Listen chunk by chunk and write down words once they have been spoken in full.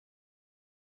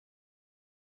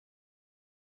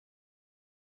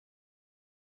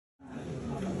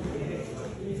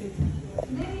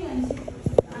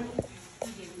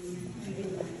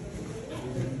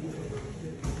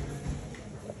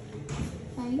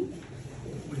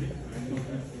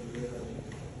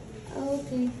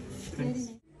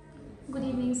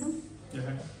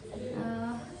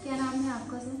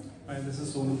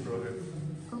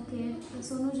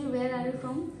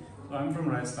I'm from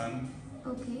Rajasthan.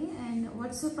 Okay, and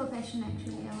what's your profession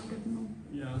actually? I wanted to know.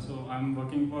 Yeah, so I'm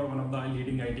working for one of the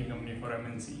leading IT company for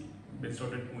MNC based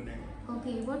out at Pune.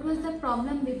 Okay, what was the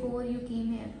problem before you came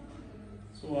here?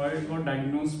 So I got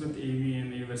diagnosed with AV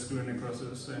and avascular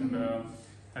necrosis and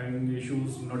having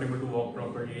issues, not able to walk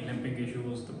properly, limping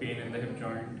issues, the pain in the hip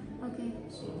joint. Okay.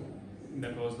 So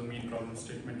that was the main problem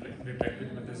statement, like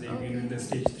detected with this AV Okay. with the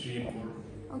stage 3 and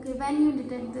 4. Okay, when you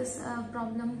detect this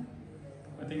problem?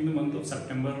 I think in the month of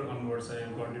September onwards I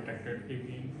got detected AV.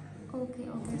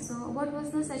 Okay. So what was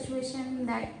the situation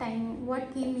that time?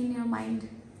 What came in your mind?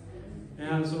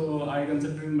 Yeah, so I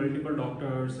consulted multiple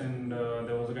doctors and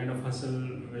there was a kind of hustle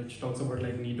which talks about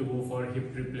like need to go for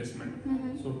hip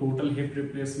replacement. So total hip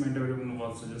replacement everyone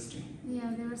was suggesting.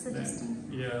 Yeah, they were suggesting.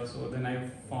 So then I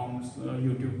found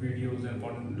YouTube videos and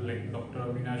found like Dr.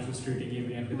 Avinash was treating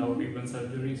AV and without even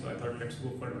surgery. So I thought let's go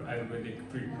for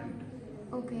Ayurvedic treatment.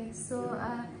 Okay, so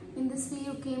in this way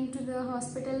you came to the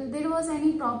hospital. There was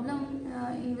any problem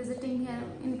in visiting here,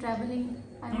 in traveling?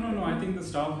 No. I think the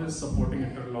staff is supporting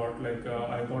it a lot. Like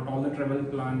I got all the travel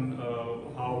plan,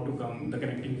 how to come, the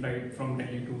connecting flight from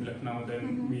Delhi to Lucknow.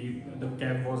 Then the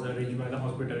cab was arranged by the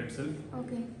hospital itself.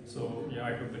 Okay. So yeah,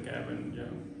 I took the cab and yeah.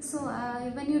 So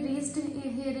when you reached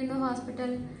here in the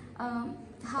hospital,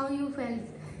 how you felt?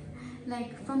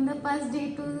 Like from the first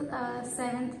day to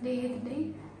 7th day, 8th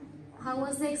day, how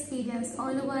was the experience all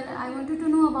over? I wanted to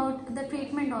know about the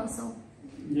treatment also.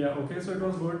 Yeah, okay, so it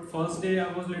was good. First day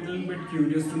I was little bit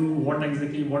curious to know what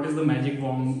is the magic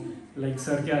wand, like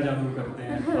sir kya jadoo karte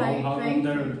hain, how come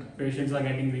the patients are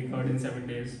getting recovered in 7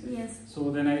 days. Yes. So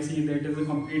then I see that it is a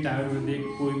complete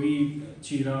Ayurvedic, koi bhi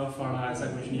cheera fada aisa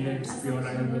kuch nahi hai, it's pure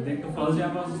Ayurvedic. So first day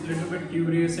I was little bit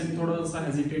curious and thoda sa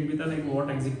hesitate bhi tha, like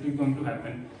what exactly going to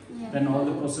happen. Yeah. Then all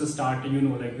the process start,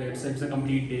 like it's a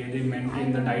complete day, they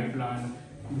maintain the diet plan,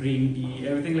 green tea,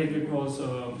 everything like it was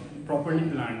properly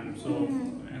planned. So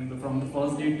and from the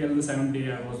first day till the 7th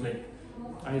day I was like,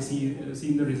 I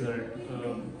seen the result.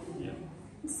 Yeah.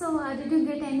 So did you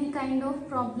get any kind of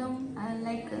problem,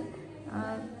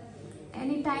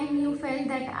 any time you felt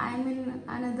that I'm in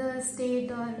another state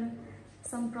or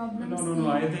some problems? No.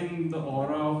 I think the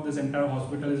aura of this entire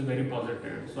hospital is very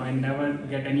positive. So I never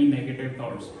get any negative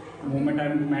thoughts. The moment I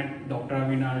met Dr.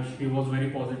 Avinash, he was very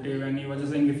positive and he was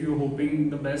just saying, if you're hoping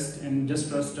the best and just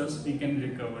trust us, we can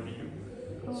recover you.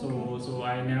 Okay. So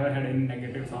I never had any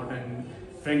negative thought, and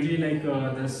frankly, like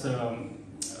this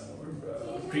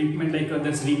treatment, like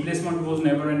this replacement was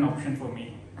never an option for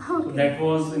me. Okay. So that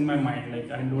was in my mind, like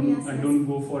I don't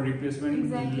go for replacement.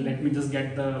 Exactly. Let me just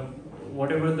get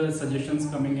whatever the suggestions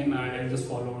coming in, I just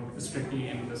follow strictly,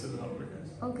 and this is how it is.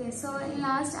 Okay, so in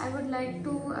last I would like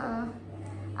to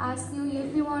ask you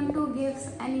if you want to give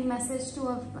any message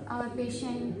to our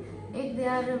patient, if they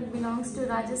are belongs to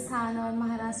Rajasthan or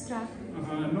Maharashtra.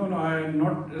 No, I am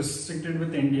not restricted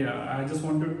with India. I just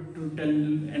wanted to tell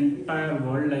entire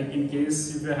world, like in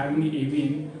case if you are having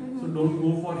AV, so don't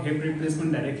go for hip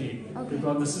replacement directly. Okay.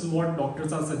 Because this is what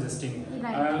doctors are suggesting.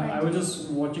 Right. I was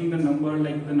just watching the number,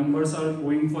 like the numbers are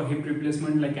going for hip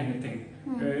replacement like anything.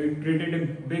 It created a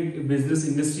big business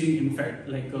industry, in fact,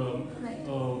 like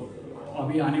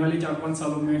अभी आने वाले 4-5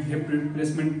 सालों में hip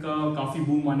replacement का काफी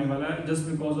boom आने वाला है, just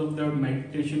because of the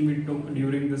meditation we took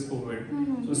during this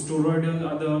COVID. So steroidal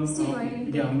are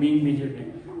the main major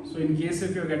thing. So in case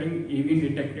if you're getting AV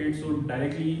detected, so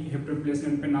directly hip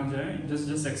replacement पे ना जाए,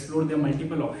 just explore the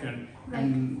multiple option.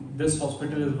 And this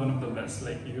hospital is one of the best.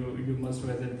 Like you must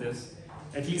visit this.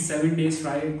 At least 7 days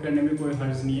try करने में कोई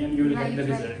हर्ज नहीं है, and you will get the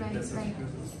result.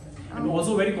 And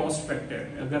also very cost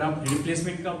effective. अगर आप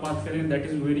replacement का बात करें, that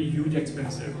is very huge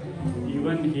expensive.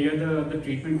 Even here the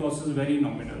treatment cost is very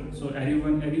nominal. So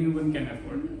anyone can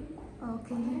afford.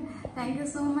 Okay. Thank you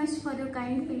so much for your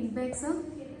kind feedback, sir.